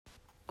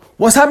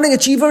What's happening,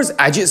 Achievers?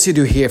 Ajit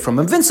Sidhu here from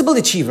Invincible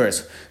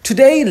Achievers.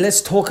 Today,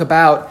 let's talk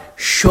about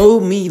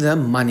show me the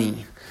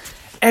money.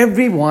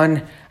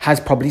 Everyone has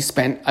probably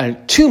spent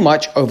too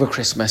much over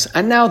Christmas,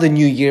 and now the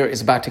new year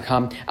is about to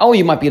come. Or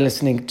you might be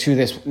listening to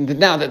this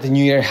now that the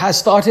new year has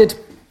started,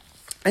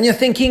 and you're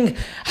thinking,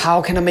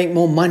 how can I make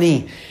more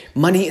money?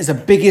 Money is the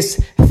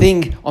biggest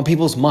thing on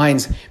people's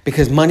minds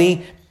because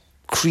money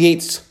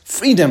creates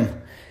freedom.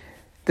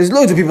 There's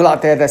loads of people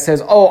out there that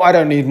says, oh, I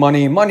don't need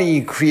money.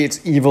 Money creates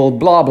evil,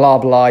 blah, blah,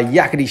 blah,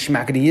 yakety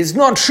schmackety. It's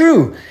not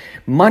true.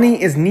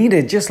 Money is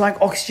needed just like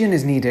oxygen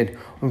is needed,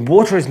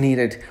 water is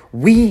needed.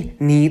 We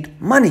need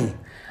money.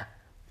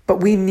 But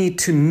we need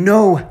to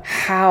know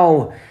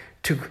how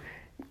to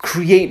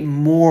create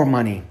more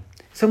money.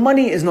 So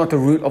money is not the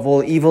root of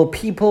all evil.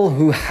 People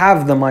who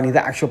have the money,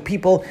 the actual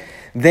people,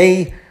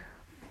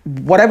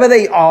 whatever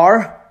they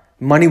are,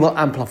 money will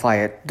amplify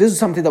it. This is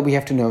something that we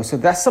have to know. So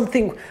that's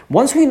something,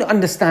 once we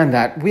understand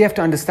that, we have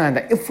to understand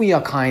that if we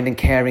are kind and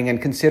caring and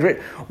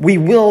considerate, we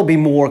will be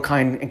more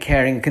kind and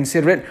caring and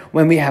considerate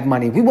when we have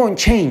money. We won't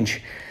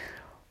change.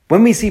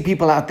 When we see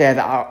people out there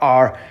that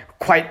are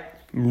quite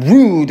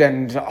rude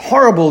and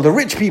horrible, the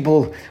rich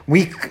people,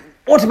 we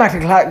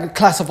automatically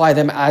classify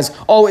them as,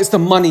 oh, it's the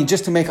money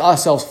just to make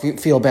ourselves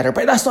feel better.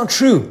 But that's not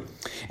true.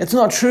 It's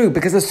not true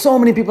because there's so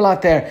many people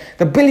out there,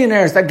 the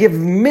billionaires that give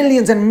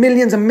millions and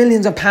millions and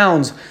millions of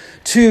pounds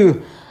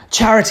to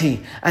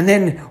charity. And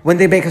then when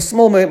they make a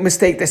small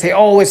mistake, they say,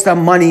 oh, it's the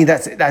money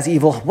that's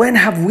evil. When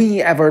have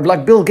we ever,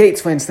 like Bill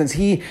Gates, for instance,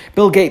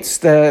 Bill Gates,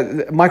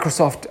 the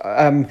Microsoft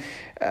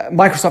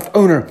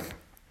owner,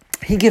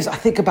 he gives, I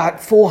think, about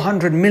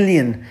 400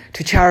 million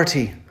to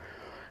charity.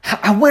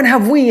 When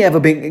have we ever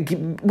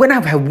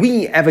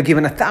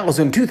given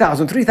 1,000,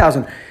 2,000,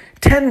 3,000,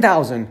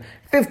 10,000,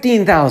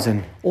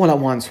 15,000 all at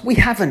once? We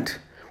haven't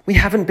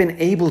been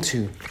able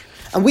to.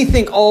 And we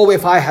think, oh,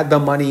 if I had the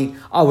money,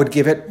 I would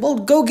give it. Well,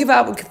 go give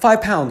out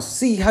 £5.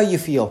 See how you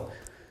feel.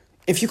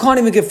 If you can't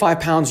even give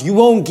 £5, you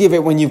won't give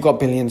it when you've got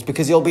billions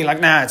because you'll be like,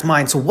 nah, it's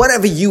mine. So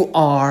whatever you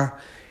are,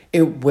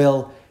 it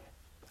will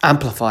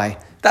amplify.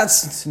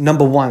 That's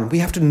number one. We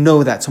have to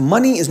know that. So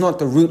money is not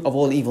the root of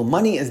all evil.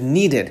 Money is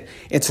needed.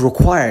 It's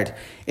required.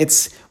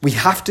 We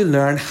have to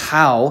learn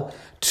how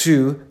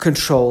to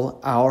control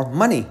our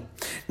money.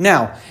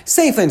 Now,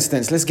 say for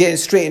instance, let's get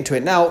straight into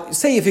it. Now,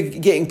 say if you're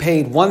getting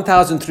paid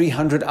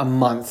 1,300 a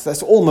month,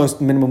 that's almost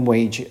minimum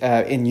wage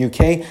in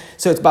UK.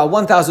 So it's about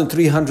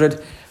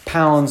 1,300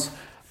 pounds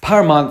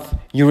per month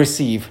you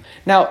receive.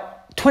 Now,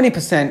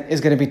 20% is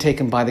going to be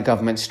taken by the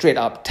government, straight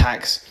up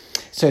tax.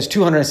 So it's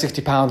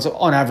 £260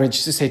 on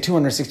average. To say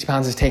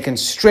 £260 is taken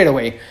straight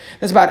away.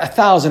 There's about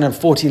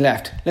 1,040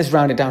 left. Let's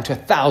round it down to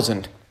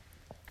 1,000.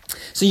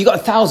 So you got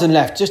 1,000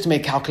 left, just to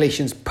make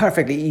calculations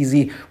perfectly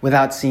easy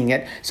without seeing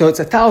it. So it's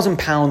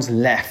 £1,000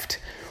 left.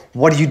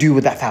 What do you do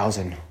with that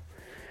 1,000?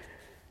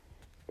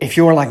 If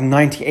you're like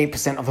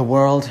 98% of the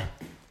world,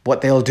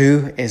 what they'll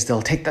do is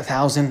they'll take the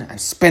 1,000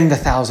 and spend the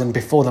 1,000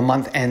 before the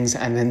month ends,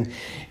 and then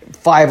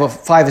 5 or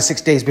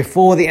 6 days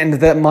before the end of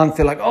the month,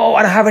 they're like, oh,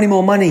 I don't have any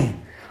more money.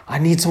 I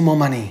need some more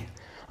money.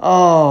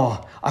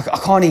 Oh, I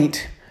can't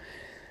eat.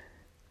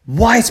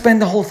 Why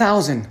spend the whole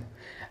 1,000?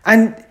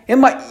 And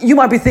you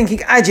might be thinking,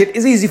 Ajit,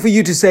 it's easy for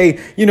you to say,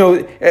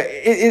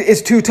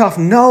 it's too tough.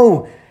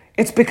 No,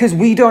 it's because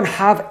we don't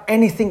have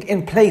anything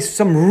in place,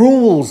 some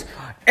rules.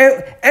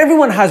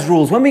 Everyone has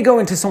rules. When we go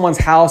into someone's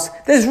house,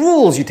 there's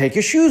rules. You take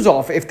your shoes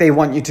off if they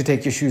want you to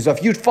take your shoes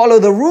off. You'd follow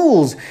the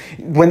rules.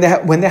 When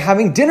they're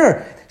having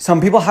dinner,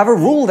 some people have a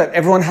rule that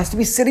everyone has to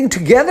be sitting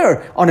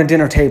together on a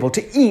dinner table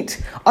to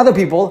eat. Other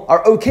people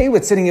are okay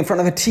with sitting in front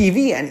of a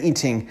TV and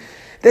eating.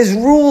 There's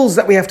rules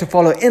that we have to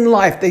follow in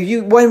life.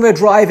 When we're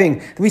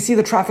driving, we see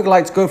the traffic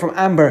lights go from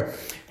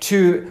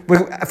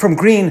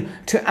green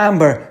to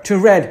amber to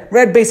red.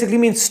 Red basically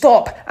means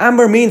stop.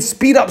 Amber means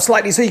speed up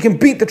slightly so you can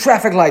beat the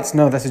traffic lights.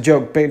 No, that's a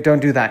joke. Don't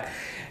do that.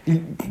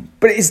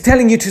 But it's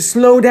telling you to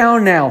slow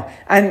down now.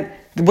 And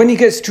when it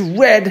gets to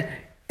red,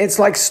 it's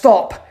like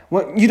stop.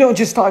 Well, you don't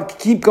just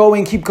keep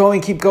going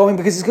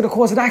because it's going to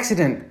cause an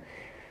accident.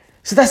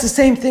 So that's the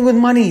same thing with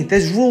money.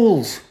 There's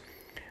rules.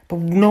 But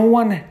no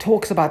one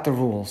talks about the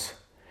rules.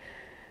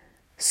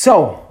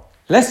 So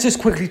let's just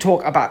quickly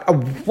talk about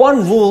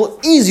one rule,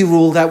 easy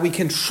rule that we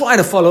can try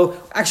to follow.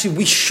 Actually,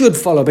 we should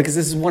follow because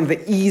this is one of the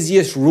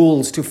easiest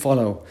rules to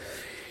follow.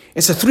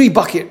 It's a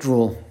 3-bucket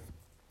rule.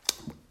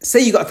 Say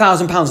you got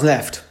 £1,000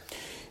 left.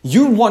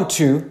 You want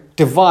to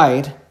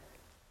divide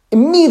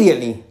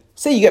immediately.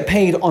 Say you get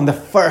paid on the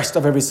 1st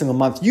of every single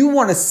month. You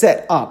want to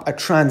set up a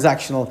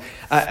transactional,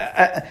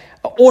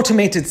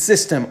 automated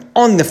system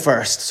on the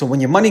 1st. So when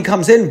your money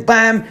comes in,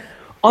 bam,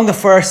 on the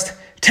 1st,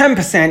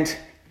 10%.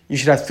 You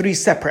should have 3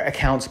 separate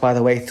accounts, by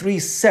the way, 3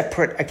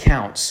 separate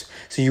accounts.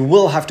 So you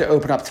will have to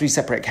open up 3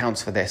 separate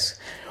accounts for this.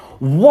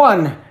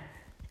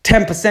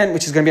 10%,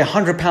 which is going to be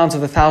 £100 of the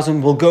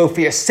 1,000, will go for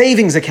your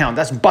savings account.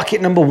 That's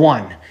bucket number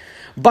 1.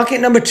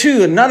 Bucket number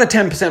 2, another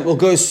 10% will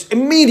go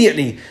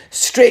immediately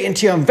straight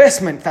into your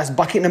investment. That's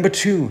bucket number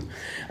 2.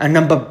 And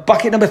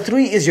bucket number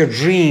 3 is your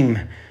dream.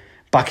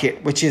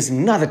 bucket, which is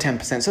another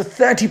 10%. So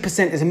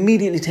 30% is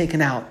immediately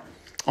taken out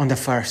on the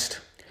first.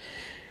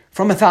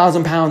 From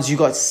 £1,000, you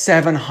got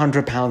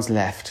 £700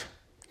 left.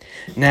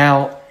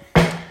 Now,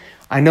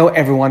 I know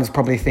everyone is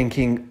probably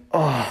thinking,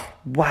 oh,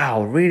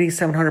 wow, really,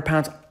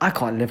 £700? I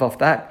can't live off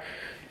that.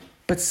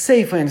 But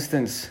say, for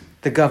instance,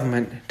 the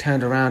government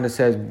turned around and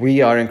says,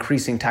 we are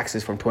increasing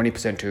taxes from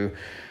 20%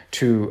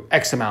 to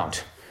X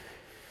amount.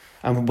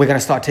 And we're going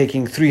to start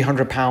taking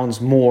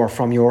 £300 more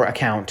from your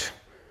account.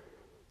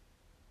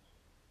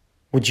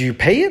 Would you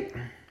pay it?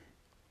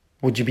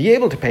 Would you be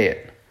able to pay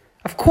it?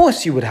 Of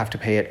course you would have to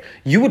pay it.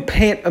 You would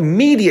pay it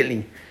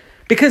immediately.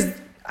 Because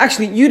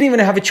actually, you don't even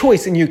have a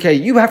choice in UK.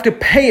 You have to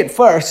pay it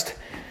first.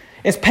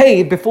 It's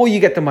paid before you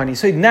get the money.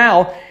 So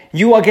now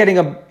you are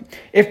getting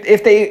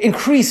if they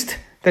increased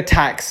the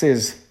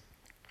taxes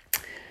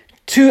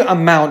to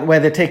amount where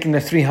they're taking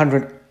the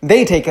 300,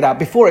 they take it out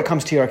before it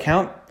comes to your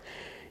account.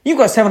 You've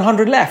got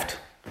 700 left.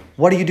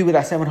 What do you do with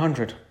that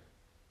 700?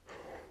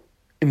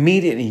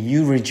 Immediately,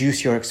 you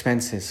reduce your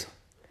expenses.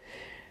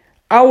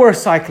 Our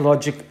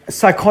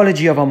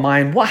psychology of our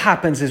mind, what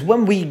happens is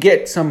when we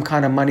get some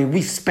kind of money,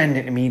 we spend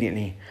it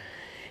immediately.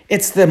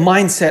 It's the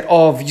mindset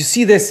of, you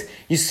see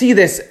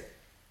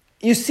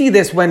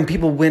this when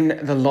people win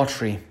the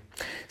lottery.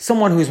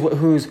 Someone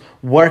who's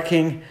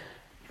working,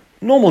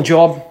 normal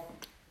job,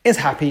 is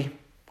happy,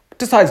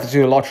 decides to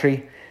do a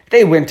lottery.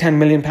 They win £10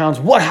 million.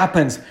 What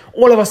happens?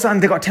 All of a sudden,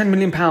 they got £10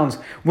 million.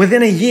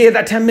 Within a year,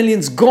 that 10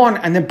 million's gone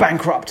and they're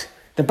bankrupt.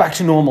 They're back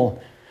to normal.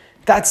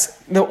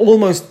 They're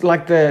almost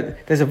like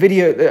there's a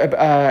video,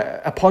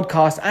 a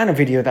podcast and a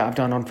video that I've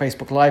done on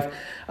Facebook Live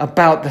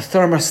about the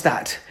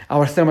thermostat,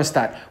 our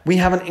thermostat. We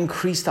haven't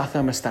increased our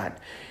thermostat.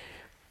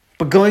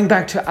 But going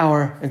back to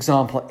our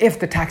example, if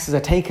the taxes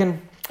are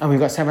taken and we've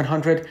got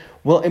 700,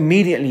 we'll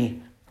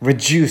immediately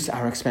reduce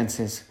our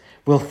expenses.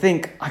 We'll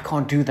think, I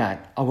can't do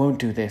that. I won't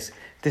do this.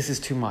 This is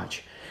too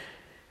much.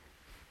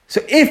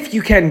 So if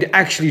you can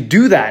actually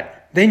do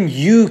that, then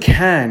you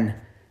can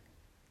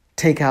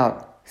take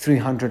out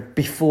 300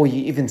 before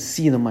you even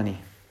see the money.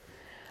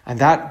 And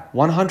that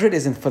 100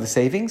 isn't for the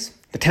savings.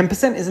 The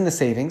 10% is in the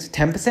savings.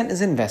 10%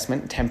 is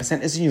investment.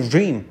 10% is in your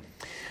dream.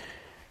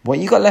 What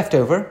you got left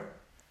over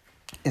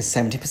is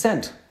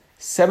 70%.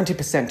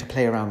 70% to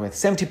play around with.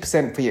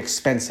 70% for your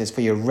expenses,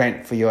 for your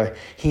rent, for your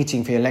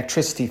heating, for your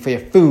electricity, for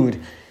your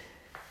food.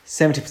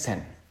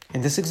 70%.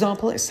 In this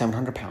example, is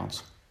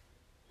 £700.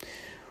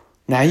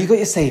 Now you got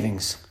your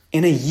savings.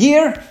 In a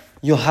year,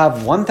 you'll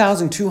have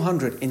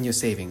 1,200 in your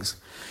savings.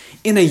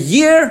 In a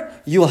year,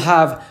 you'll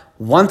have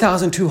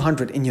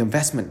 1,200 in your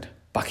investment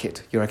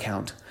bucket, your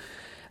account.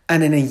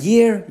 And in a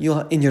year,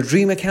 in your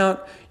dream account,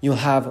 you'll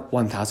have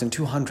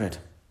 1,200.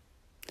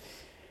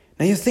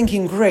 Now you're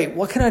thinking, great,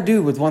 what can I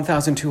do with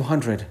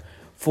 1,200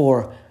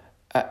 for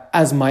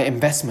as my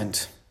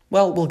investment?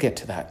 Well, we'll get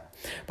to that.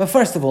 But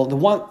first of all,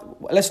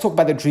 let's talk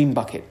about the dream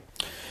bucket.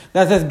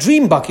 Now the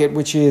dream bucket,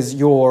 which is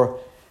your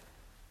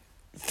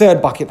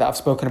third bucket that I've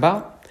spoken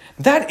about,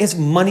 that is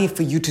money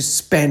for you to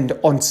spend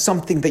on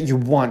something that you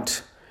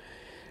want.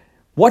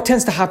 What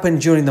tends to happen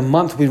during the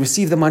month we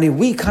receive the money,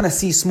 we kind of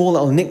see small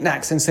little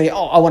knickknacks and say,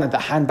 oh, I wanted the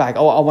handbag,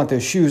 oh, I want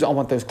those shoes, I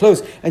want those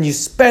clothes. And you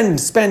spend,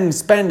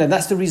 and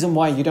that's the reason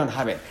why you don't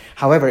have it.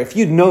 However, if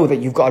you know that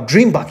you've got a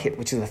dream bucket,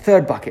 which is a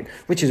third bucket,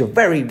 which is a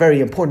very,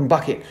 very important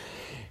bucket,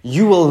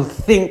 you will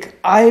think,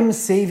 I'm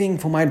saving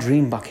for my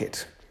dream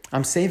bucket.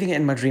 I'm saving it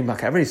in my dream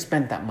bucket. I've already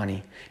spent that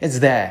money. It's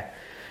there.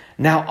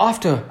 Now,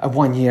 after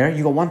 1 year,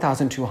 you got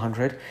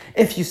 1,200.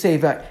 If you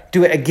save that,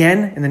 do it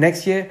again in the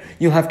next year,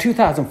 you'll have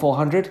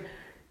 2,400.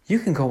 You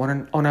can go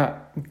on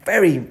a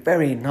very,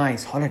 very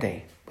nice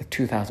holiday with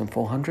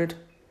 2,400.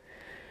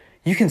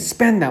 You can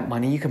spend that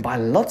money. You can buy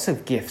lots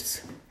of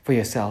gifts for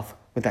yourself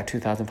with that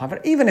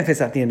 2,500. Even if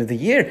it's at the end of the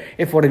year,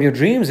 if one of your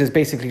dreams is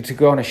basically to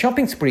go on a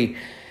shopping spree,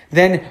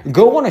 then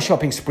go on a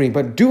shopping spree,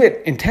 but do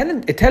it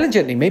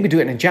intelligently. Maybe do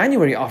it in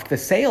January after the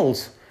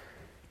sales,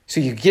 so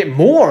you get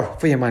more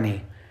for your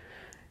money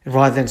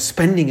rather than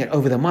spending it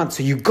over the month.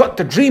 So you got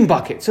the dream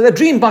bucket. So the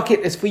dream bucket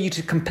is for you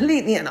to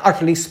completely and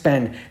utterly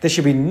spend. There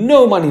should be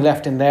no money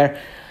left in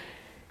there.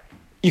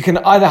 You can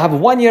either have a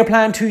 1 year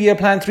plan, 2 year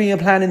plan, 3 year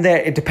plan in there.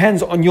 It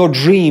depends on your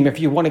dream. If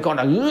you want to go on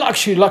a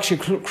luxury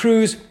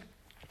cruise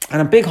and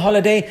a big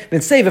holiday,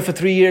 then save it for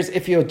 3 years.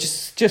 If you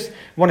just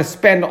want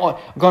to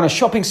go on a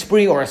shopping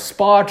spree or a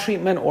spa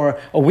treatment or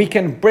a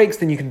weekend breaks,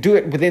 then you can do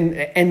it within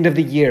the end of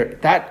the year.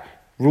 That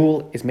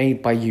rule is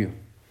made by you.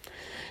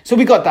 So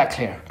we got that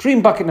clear.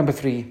 Dream bucket number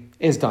 3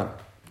 is done.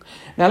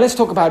 Now let's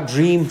talk about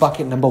dream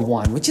bucket number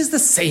 1, which is the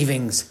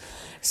savings.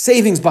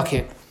 Savings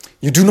bucket.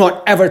 You do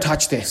not ever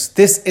touch this.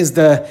 This is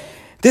the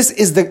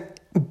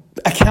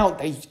account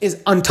that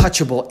is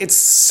untouchable. It's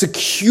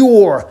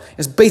secure.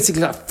 It's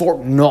basically like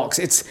Fort Knox.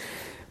 It's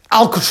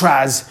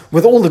Alcatraz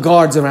with all the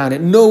guards around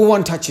it. No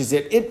one touches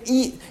it.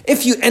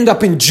 If you end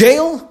up in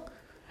jail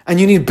and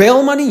you need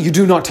bail money, you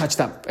do not touch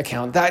that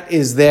account. That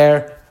is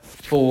there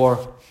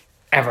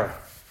forever.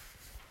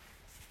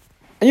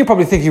 And you're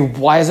probably thinking,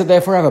 why is it there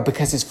forever?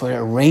 Because it's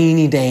for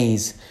rainy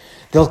days.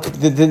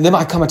 There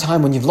might come a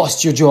time when you've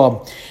lost your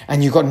job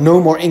and you've got no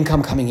more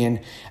income coming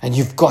in and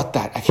you've got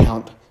that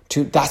account.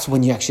 That's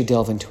when you actually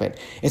delve into it.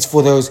 It's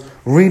for those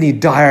really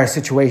dire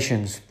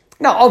situations.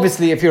 Now,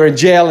 obviously, if you're in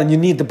jail and you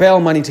need the bail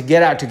money to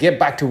get out, to get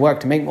back to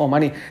work, to make more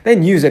money,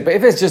 then use it. But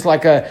if it's just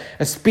like a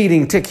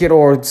speeding ticket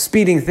or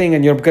speeding thing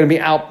and you're going to be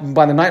out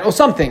by the night or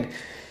something,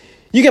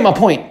 you get my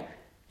point.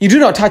 You do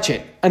not touch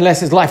it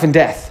unless it's life and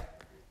death.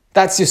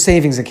 That's your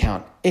savings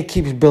account. It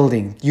keeps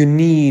building. You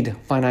need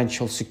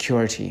financial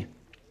security.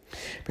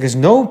 Because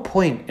no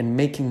point in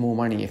making more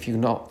money if you're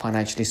not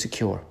financially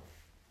secure.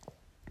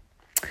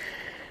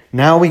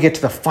 Now we get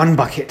to the fun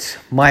bucket,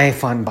 my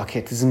fun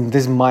bucket. This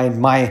is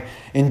my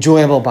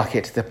enjoyable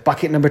bucket, the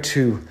bucket number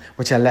 2,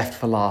 which I left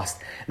for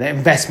last, the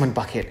investment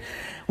bucket.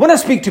 When I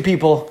speak to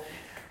people,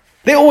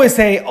 they always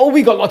say, oh,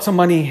 we got lots of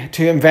money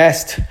to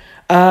invest.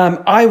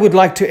 I would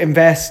like to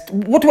invest.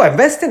 What do I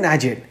invest in,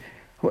 Ajit?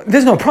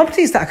 There's no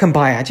properties that I can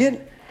buy,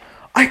 Ajit.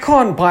 I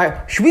can't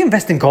buy. Should we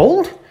invest in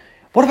gold?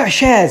 What about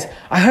shares?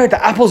 I heard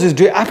that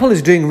Apple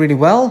is doing really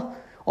well,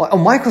 or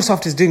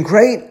Microsoft is doing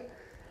great.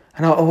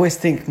 And I always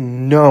think,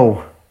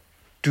 no,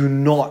 do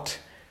not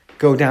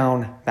go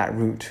down that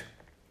route.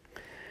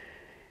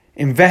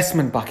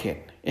 Investment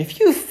bucket. If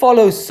you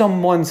follow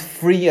someone's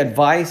free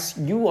advice,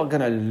 you are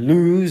going to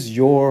lose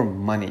your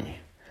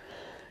money.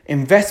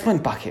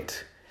 Investment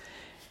bucket.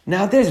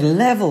 Now, there's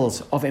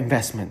levels of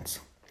investments.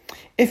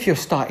 If you're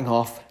starting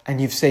off and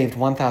you've saved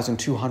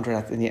 1,200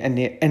 at the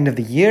end of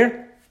the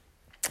year,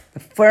 the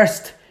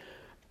first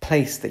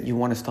place that you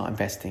want to start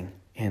investing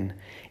in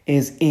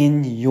is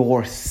in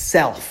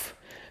yourself.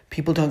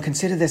 People don't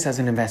consider this as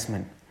an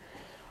investment.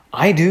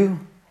 I do.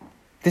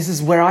 This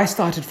is where I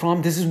started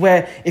from. This is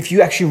where, if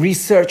you actually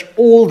research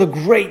all the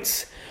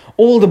greats,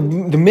 all the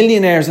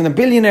millionaires and the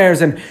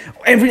billionaires and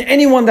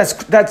anyone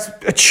that's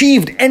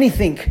achieved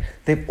anything,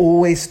 they've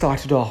always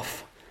started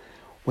off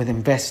with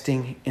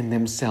investing in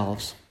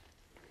themselves.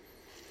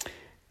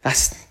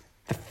 That's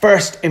the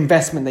first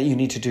investment that you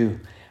need to do.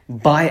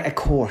 Buy a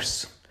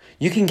course.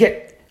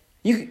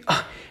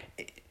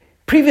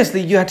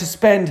 Previously, you had to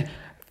spend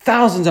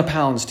thousands of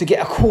pounds to get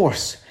a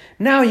course.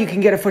 Now you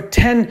can get it for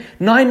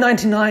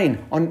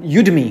 $9.99 on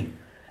Udemy.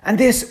 And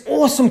there's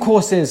awesome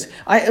courses.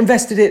 I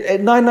invested it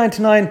at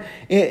 $9.99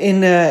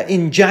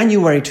 in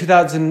January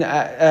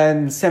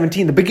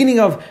 2017, the beginning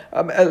of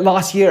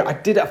last year. I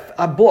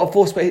bought a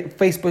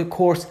Facebook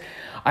course.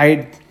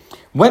 I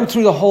went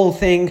through the whole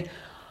thing.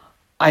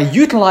 I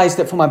utilized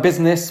it for my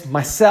business,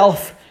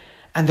 myself,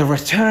 and the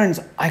returns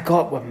I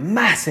got were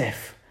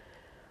massive.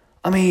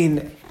 I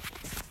mean,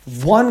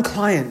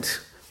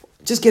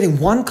 just getting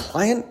one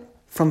client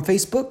from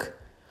Facebook,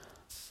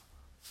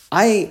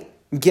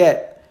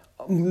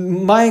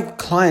 my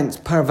clients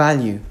per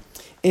value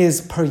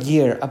is per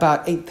year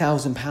about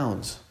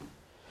 £8,000.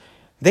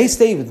 They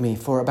stay with me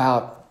for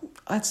about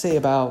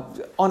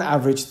on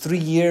average 3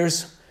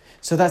 years.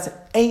 So that's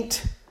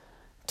 8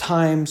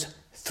 times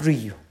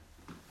 3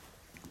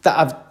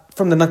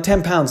 from the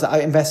 £10 that I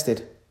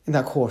invested in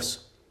that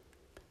course.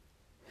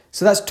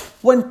 So that's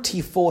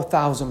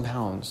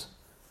 £24,000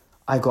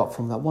 I got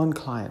from that one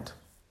client.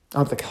 I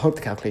hope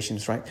the calculation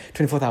is right.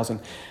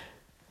 24,000.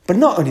 But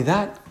not only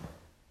that,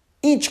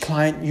 each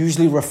client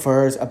usually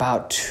refers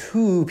about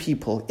 2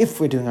 people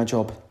if we're doing our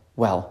job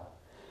well.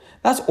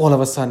 That's all of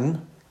a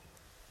sudden,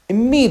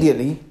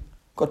 immediately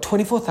got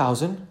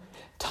 24,000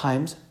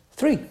 times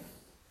 3.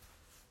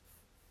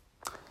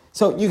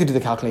 So you could do the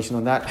calculation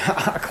on that.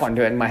 I can't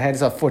do it in my head.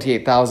 It's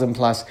 48,000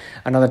 plus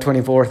another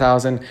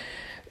 24,000.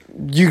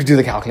 You could do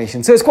the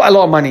calculation. So it's quite a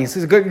lot of money. So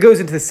it goes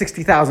into the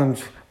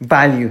 60,000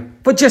 value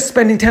for just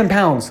spending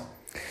 £10.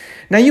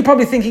 Now you're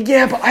probably thinking,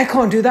 yeah, but I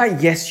can't do that.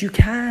 Yes, you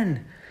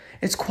can.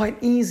 It's quite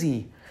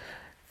easy.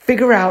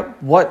 Figure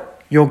out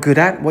what you're good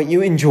at, what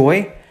you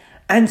enjoy,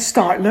 and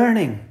start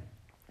learning.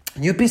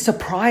 You'd be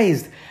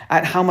surprised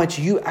at how much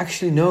you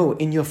actually know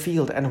in your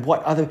field and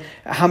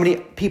how many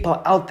people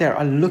out there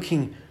are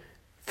looking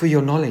for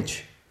your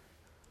knowledge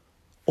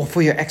or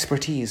for your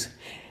expertise.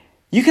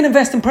 You can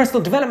invest in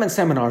personal development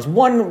seminars.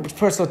 One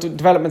personal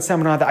development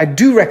seminar that I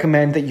do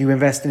recommend that you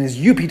invest in is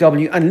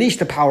UPW, Unleash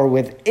the Power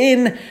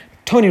Within.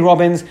 Tony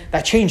Robbins,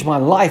 that changed my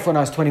life when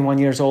I was 21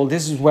 years old.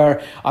 This is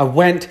where I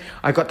went.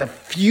 I got the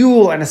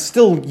fuel and I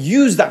still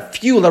use that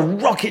fuel, the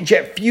rocket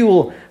jet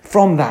fuel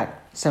from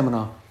that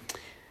seminar.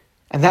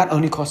 And that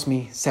only cost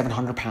me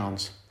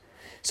 £700.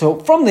 So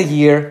from the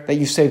year that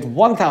you saved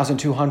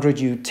 1,200,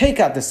 you take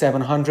out the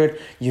 700,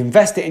 you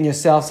invest it in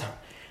yourself,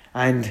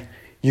 and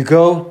you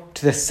go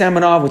to the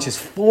seminar, which is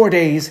 4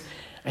 days,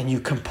 and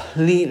you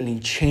completely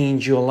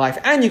change your life.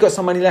 And you got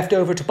some money left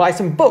over to buy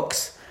some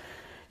books.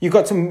 You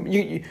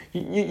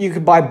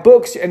could buy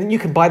books, and you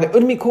could buy the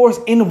Udemy course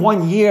in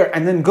 1 year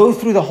and then go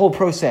through the whole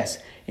process.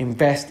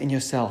 Invest in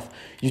yourself.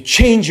 You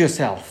change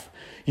yourself.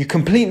 You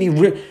completely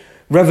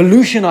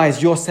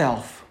revolutionize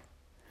yourself.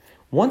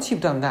 Once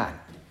you've done that,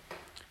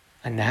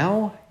 and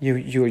now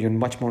you're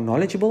much more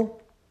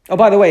knowledgeable. Oh,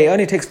 by the way, you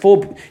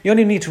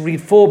only need to read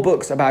 4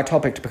 books about a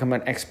topic to become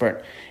an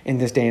expert in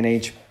this day and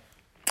age.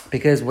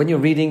 Because when you're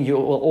reading, you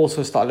will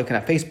also start looking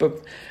at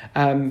Facebook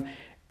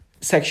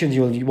sections.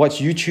 You'll watch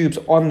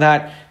YouTubes on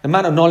that. The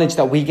amount of knowledge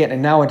that we get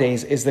in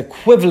nowadays is the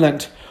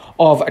equivalent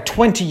of a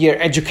 20-year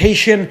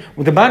education.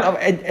 With the amount of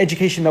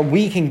education that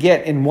we can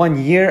get in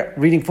 1 year,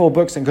 reading 4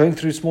 books and going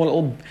through small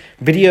little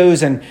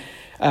videos and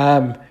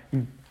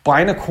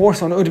buying a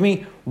course on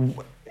Udemy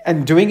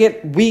and doing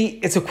it,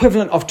 it's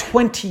equivalent of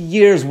 20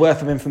 years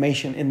worth of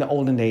information in the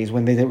olden days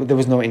when there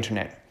was no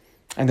internet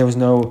and there was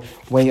no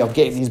way of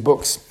getting these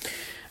books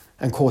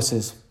and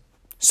courses.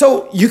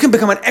 So you can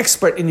become an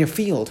expert in your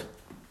field.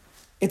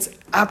 It's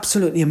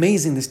absolutely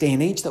amazing this day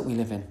and age that we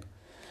live in.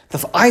 The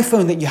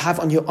iPhone that you have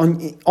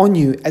on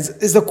you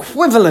is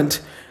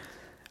equivalent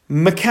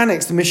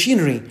mechanics, the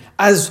machinery,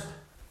 as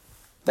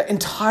the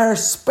entire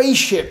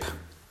spaceship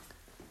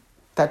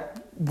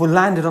that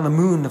landed on the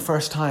moon the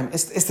first time.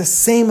 It's the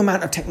same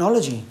amount of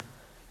technology.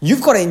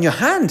 You've got it in your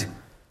hand.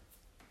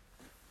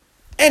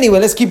 Anyway,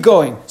 let's keep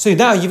going. So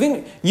now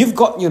you've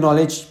got your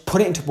knowledge,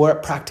 put it into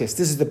work, practice.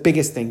 This is the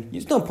biggest thing.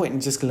 There's no point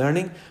in just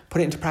learning,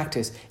 put it into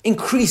practice.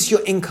 Increase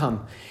your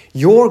income.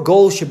 Your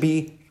goal should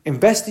be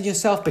invest in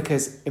yourself,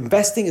 because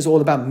investing is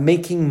all about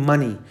making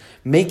money,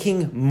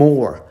 making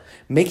more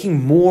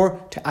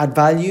to add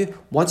value.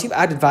 Once you've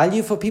added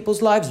value for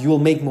people's lives, you will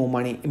make more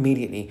money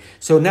immediately.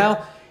 So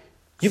now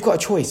you've got a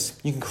choice.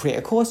 You can create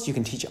a course, you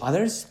can teach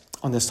others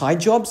on the side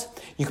jobs.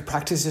 You can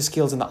practice your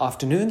skills in the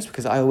afternoons,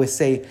 because I always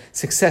say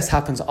success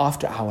happens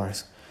after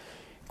hours.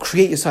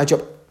 Create your side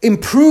job.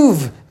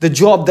 Improve the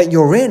job that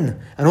you're in.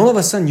 And all of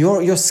a sudden,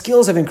 your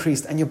skills have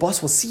increased and your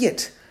boss will see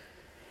it.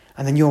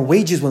 And then your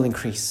wages will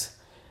increase.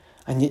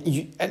 And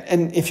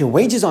if your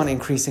wages aren't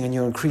increasing and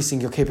you're increasing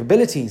your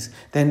capabilities,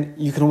 then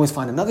you can always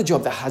find another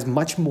job that has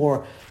much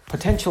more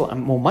potential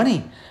and more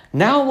money.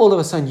 Now, all of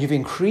a sudden, you've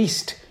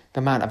increased the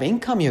amount of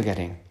income you're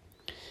getting.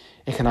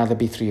 It can either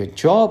be through your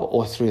job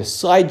or through a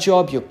side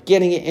job. You're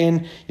getting it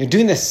in. You're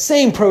doing the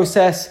same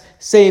process,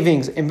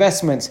 savings,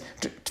 investments,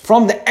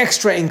 from the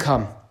extra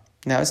income.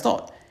 Now, it's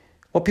not,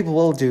 what people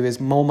will do is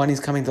more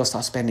money's coming, they'll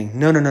start spending.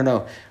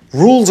 No.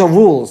 Rules are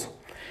rules.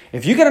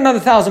 If you get another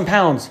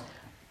 £1,000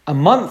 a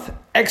month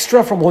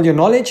extra from all your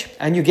knowledge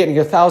and you're getting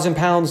your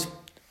 £1,000,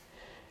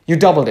 you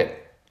doubled it.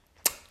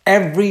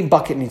 Every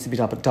bucket needs to be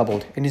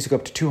doubled. It needs to go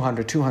up to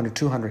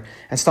 200,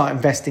 and start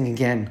investing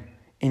again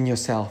in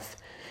yourself.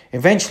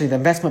 Eventually, the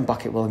investment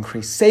bucket will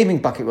increase, saving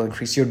bucket will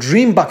increase, your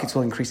dream buckets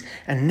will increase,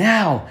 and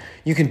now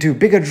you can do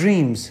bigger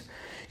dreams.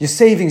 Your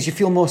savings, you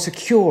feel more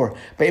secure,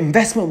 but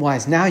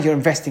investment-wise, now you're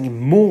investing in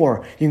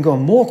more. You can go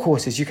on more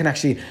courses. You can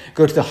actually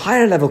go to the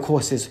higher level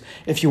courses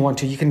if you want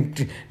to. You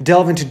can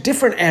delve into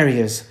different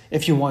areas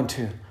if you want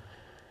to.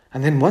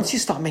 And then once you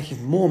start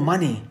making more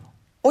money,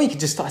 or you can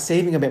just start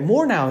saving a bit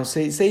more now.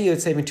 Say you're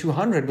saving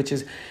 200, which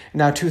is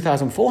now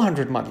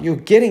 2,400 a month. You're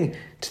getting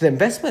to the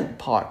investment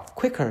part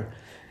quicker.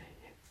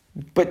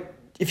 But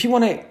if you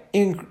want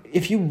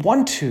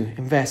to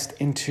invest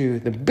into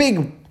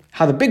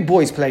how the big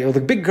boys play or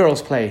the big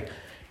girls play,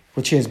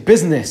 which is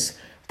business,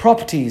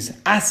 properties,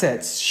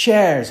 assets,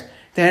 shares,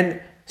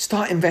 then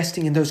start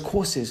investing in those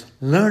courses.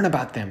 Learn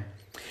about them.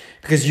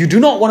 Because you do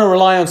not want to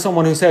rely on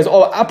someone who says,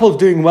 oh, Apple's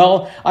doing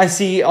well. I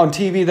see on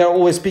TV they're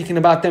always speaking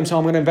about them, so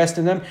I'm going to invest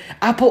in them.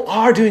 Apple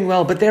are doing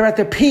well, but they're at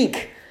their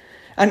peak.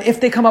 And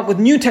if they come up with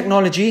new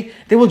technology,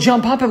 they will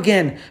jump up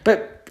again.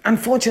 But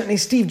unfortunately,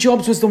 Steve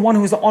Jobs was the one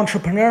who was the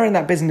entrepreneur in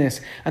that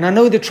business. And I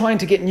know they're trying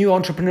to get new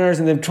entrepreneurs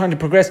and they're trying to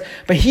progress,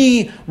 but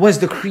he was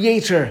the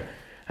creator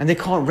and they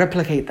can't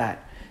replicate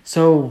that.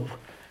 So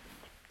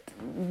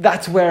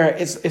that's where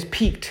it's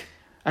peaked.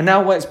 And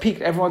now when it's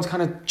peaked, everyone's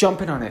kind of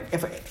jumping on it.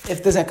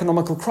 If there's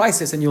economical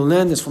crisis, and you'll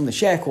learn this from the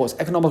share course,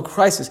 economical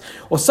crisis,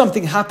 or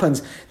something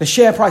happens, the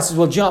share prices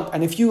will jump.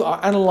 And if you are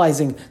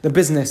analyzing the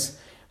business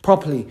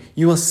properly,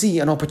 you will see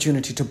an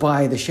opportunity to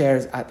buy the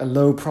shares at a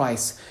low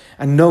price,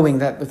 and knowing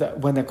that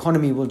when the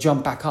economy will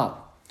jump back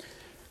up,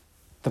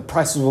 the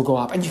prices will go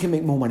up and you can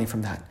make more money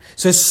from that.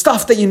 So it's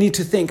stuff that you need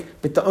to think,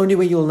 but the only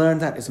way you'll learn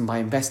that is by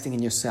investing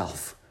in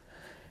yourself.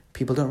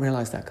 People don't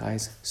realize that,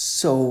 guys.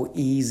 So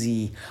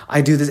easy.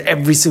 I do this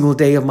every single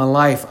day of my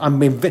life.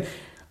 I'm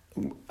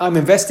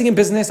investing in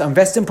business. I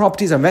invest in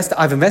properties.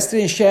 I've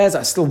invested in shares.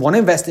 I still want to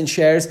invest in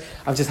shares.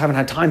 I just haven't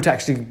had time to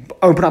actually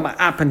open up my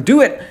app and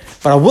do it.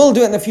 But I will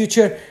do it in the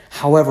future.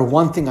 However,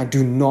 one thing I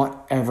do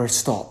not ever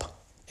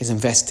stop is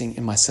investing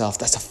in myself.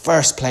 That's the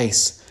first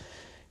place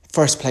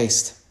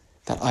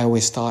that I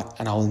always start,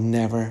 and I will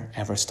never,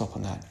 ever stop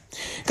on that.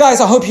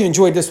 Guys, I hope you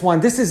enjoyed this one.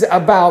 This is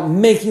about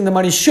making the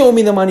money. Show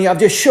me the money. I've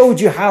just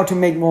showed you how to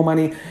make more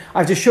money.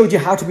 I've just showed you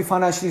how to be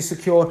financially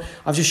secure.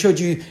 I've just showed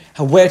you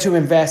where to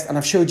invest, and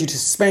I've showed you to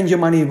spend your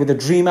money with a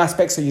dream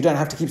aspect, so you don't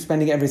have to keep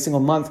spending it every single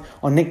month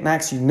on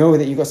knickknacks. You know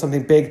that you got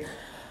something big.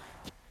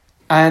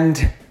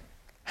 And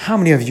how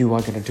many of you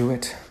are going to do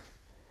it?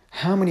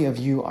 How many of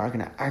you are going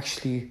to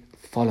actually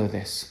follow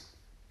this?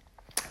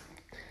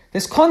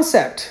 This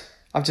concept,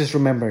 I've just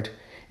remembered,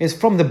 is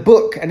from the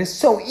book, and it's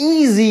so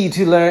easy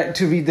to learn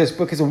to read this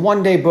book. It's a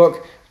one-day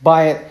book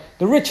by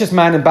The Richest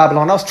Man in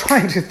Babylon. I was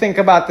trying to think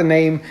about the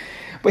name,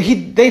 But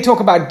they talk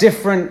about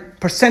different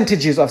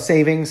percentages of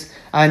savings,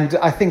 and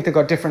I think they've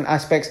got different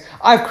aspects.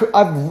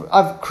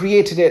 I've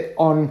created it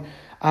on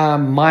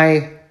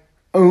my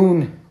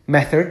own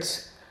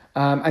methods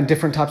and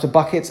different types of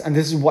buckets, and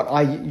this is what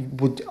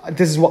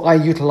I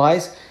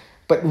utilize.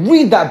 But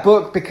read that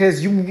book,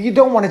 because you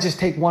don't want to just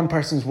take one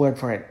person's word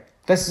for it.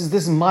 This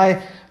is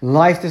my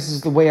life. This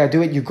is the way I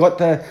do it. You got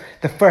the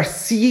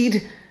first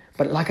seed,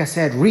 but like I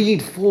said,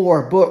 read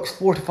 4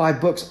 to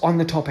 5 books on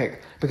the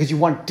topic, because you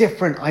want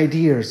different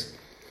ideas.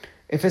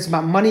 If it's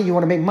about money, you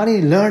want to make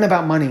money, learn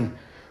about money,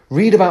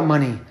 read about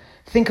money,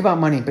 think about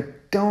money,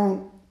 but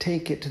don't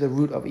take it to the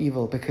root of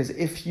evil, because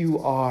if you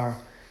are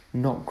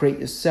not great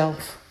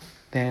yourself,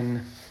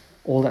 then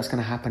all that's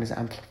going to happen is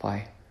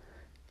amplify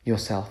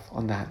yourself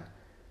on that.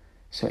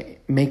 So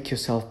make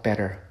yourself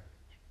better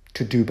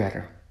to do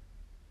better.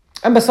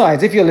 And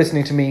besides, if you're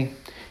listening to me,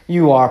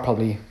 you are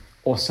probably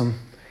awesome,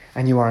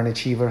 and you are an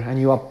achiever, and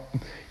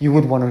you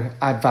would want to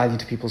add value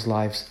to people's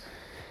lives.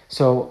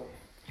 So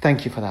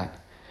thank you for that.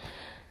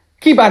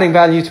 Keep adding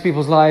value to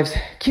people's lives,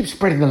 keep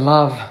spreading the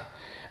love,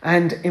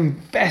 and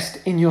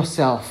invest in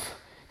yourself.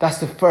 That's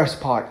the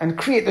first part. And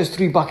create those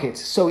 3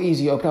 buckets. So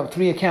easy. Open up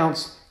 3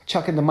 accounts,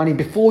 chuck in the money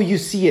before you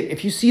see it.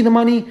 If you see the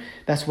money,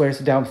 that's where it's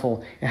the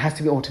downfall. It has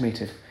to be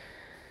automated.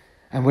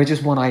 And we're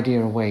just one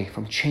idea away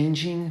from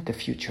changing the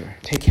future.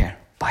 Take care.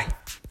 Bye.